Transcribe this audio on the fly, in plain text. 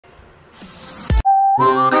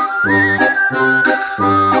Alright.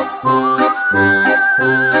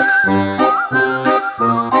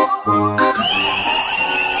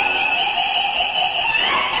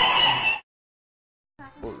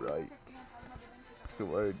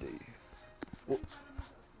 Who are they? Oh.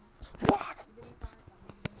 What?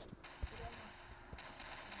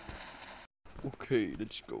 Okay,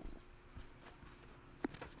 let's go.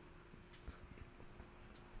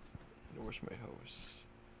 Where's my house?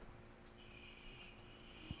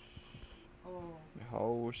 Oh. My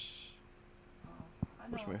house. Ano?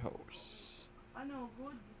 Where's my house? Ano,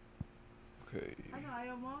 good? Okay. Ano,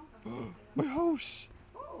 ayaw mo? My house!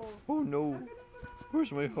 Oo. Oh no! Ganun mo lang.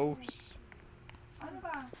 Where's my house? Ano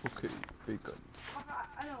ba? Okay, bacon. Baka,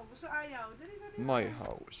 ano, gusto ayaw. Dali, dali. My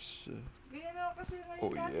house. Ganyan na kasi ngayon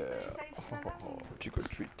Oh dati, yeah. size na lang eh. Trick or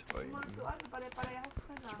treat time. Mga ano, pare-parehas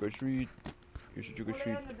na lang. Trick or treat. Here's a trick or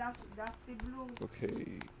treat. Kulay ano, dusty blue.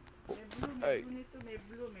 Okay. Oh, May blue, may hey. blue nito, may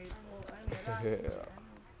blue, may ano, may red, Yeah.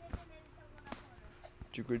 may ano.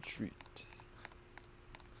 Trick or treat.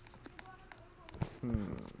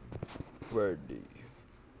 Where are they?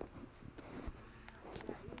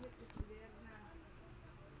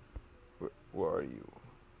 Where are you?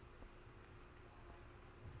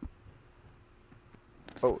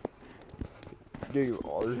 Oh, there you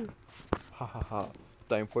are. Ha ha ha.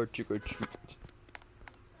 Time for trick or treat.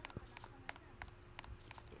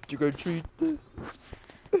 Trick or treat.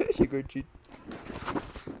 Trick or treat.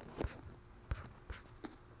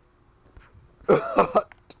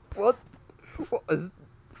 What? What is?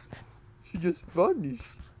 She just vanished.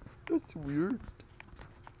 That's weird.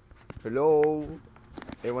 Hello?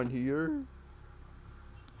 Anyone here?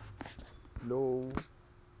 Hello?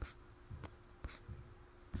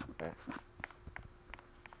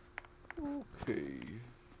 Okay.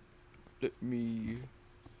 Let me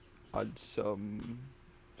add some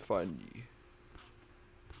funny.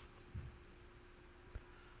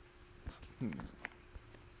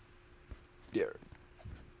 There.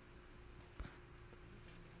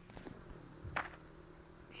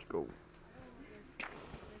 Let's go.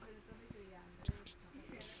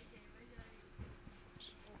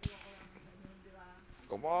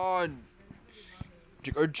 Come on!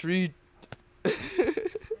 Trick or treat!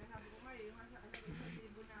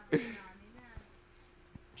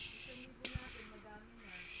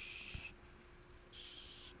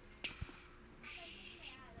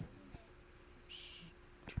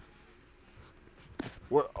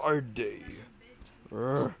 Where are they?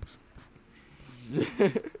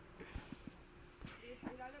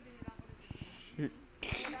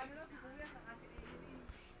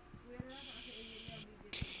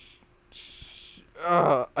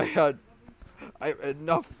 I have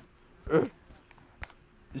enough.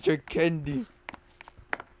 It's your candy.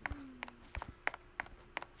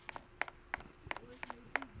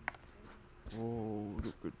 Oh,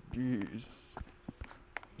 look at this.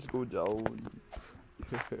 Let's go down.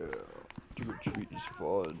 Yeah, trick or treat is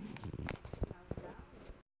fun.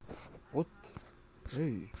 What?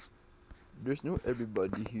 Hey, there's no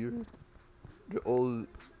everybody here. They're all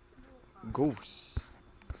ghosts.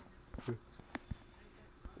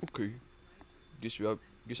 Okay. Guess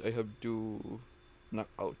I have to knock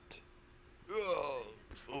out. Oh.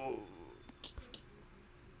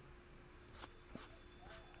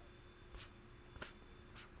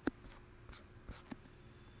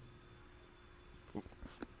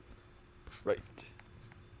 Right.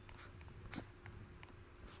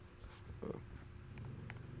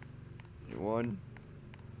 Anyone?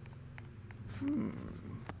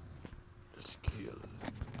 Let's kill.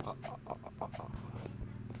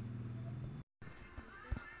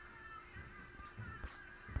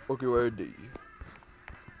 Okay, where are they?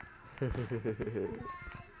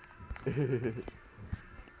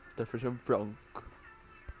 Time for some prank.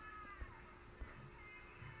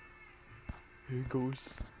 Here he goes.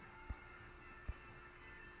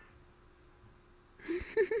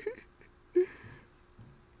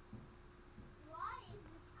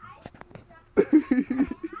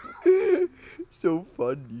 So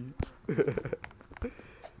funny. Okay,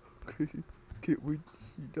 can't wait to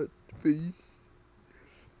see that face.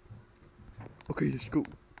 Okay, let's go.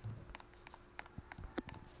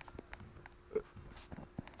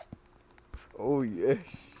 Oh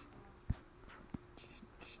yes.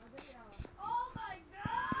 Oh my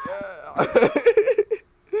god! Yeah.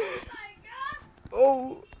 Oh my god!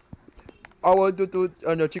 Oh, I want to do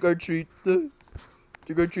trick or treat.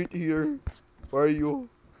 Trick or treat here. Where are you?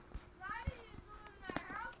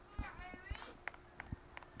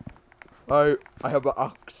 I have an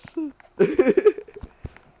axe.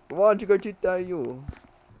 Come on, trick or treat tayo.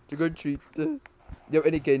 Trick or treat. Do you have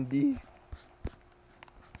any candy?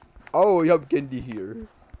 Oh, you have candy here.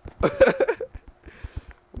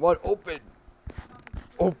 Come on, open.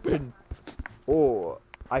 Open. Oh,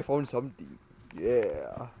 I found something.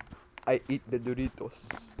 Yeah. I eat the Doritos.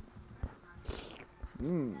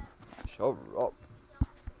 Mmm. Shut up.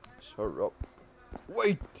 Shut up.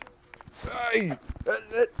 Wait. Hey.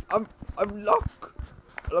 I'm locked.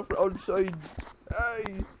 Locked outside.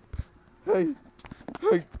 Hey. Hey.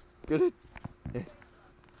 Hey. Get it. Yeah.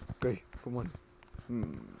 Okay. Come on.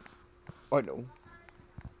 I know.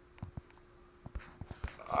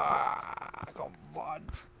 Ah. Come on.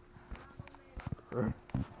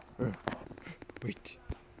 Wait.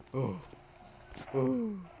 Oh.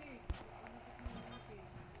 Oh.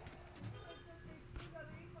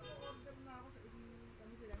 Mag-order na ako sa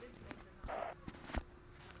kami sila. Order na ako.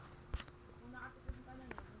 Kung nakatupunta na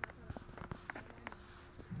kung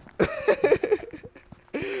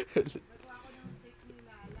nagawa ko ng steak ni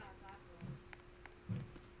Lala.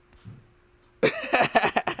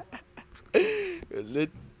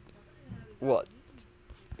 Let what?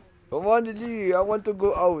 Come on, Lily. I want to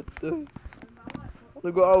go out. I want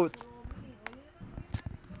to go out.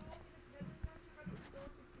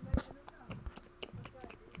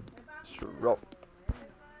 Shut up.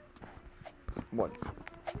 Come on.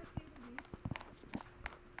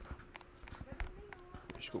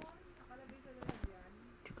 Let's go.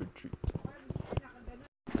 Trick or treat.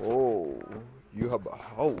 Oh, you have a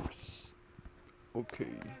house.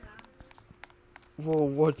 Okay. Whoa,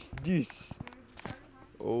 what's this?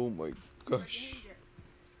 Oh my gosh.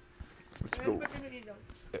 Let's go.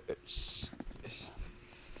 Yes. Yes.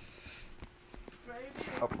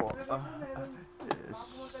 Apo. Yes.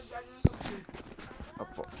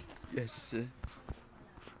 Apo. Yes.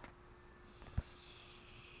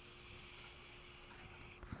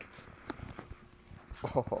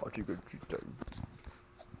 Oh, trick or treat time.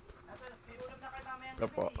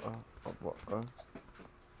 Apo. Apo.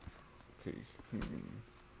 Okay.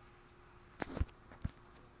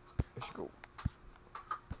 Let's go.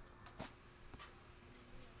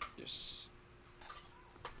 Yes.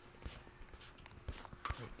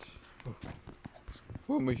 Right. Oh.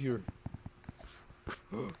 Why am I here?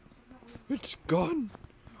 It's gone.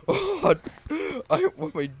 Oh, what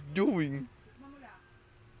am I doing?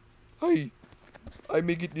 I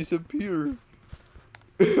make it disappear.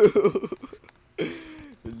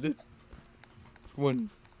 Let one.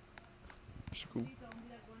 Let's go.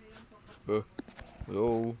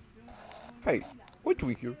 Hello. Hey, what do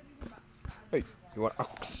we here? Hey, you want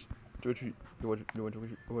axe? To retreat. You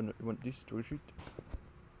want this to retreat?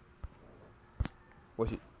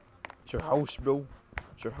 What's it? It's your house, bro.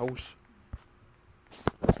 It's your house.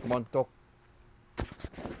 Come on, talk.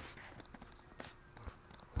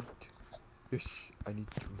 What? Yes, I need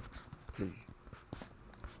to play.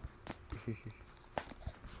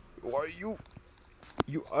 Who are you?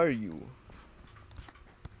 You are you.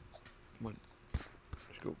 Come on.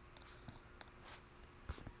 Let's go.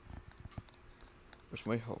 Where's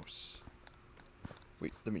my house?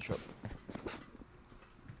 Wait, let me try.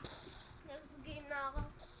 Next game na ako.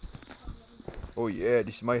 Oh yeah,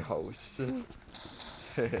 this is my house.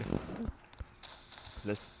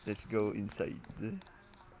 Let's go inside.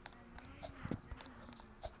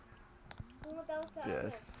 Pumunta ako sa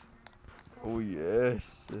Yes. Oh yes.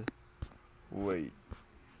 Wait.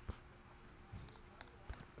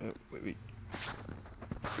 Wait.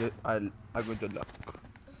 Yeah, I'm going to lock.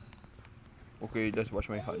 Okay, let's wash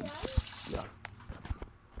my hands. Yeah.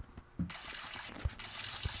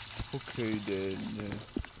 Okay then.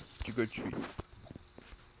 Trick or treat.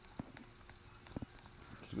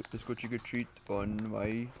 Let's go trick or treat on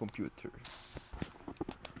my computer.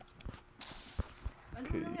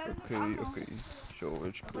 Okay. So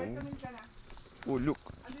let's go. Oh look,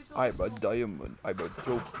 I have a diamond. I have a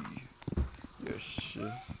trophy. Yes.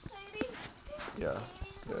 Yeah.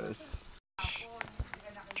 Yes.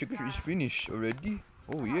 Trick or treat is finished already.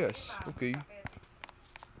 Oh yes. Okay.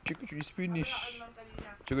 Trick or treat is finished.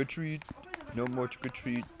 Trick or treat. No more trick or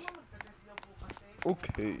treat.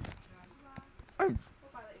 Okay. I'm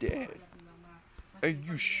dead. And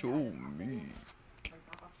you show me.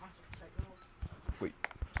 Wait.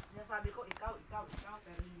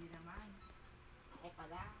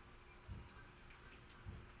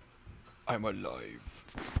 I'm alive.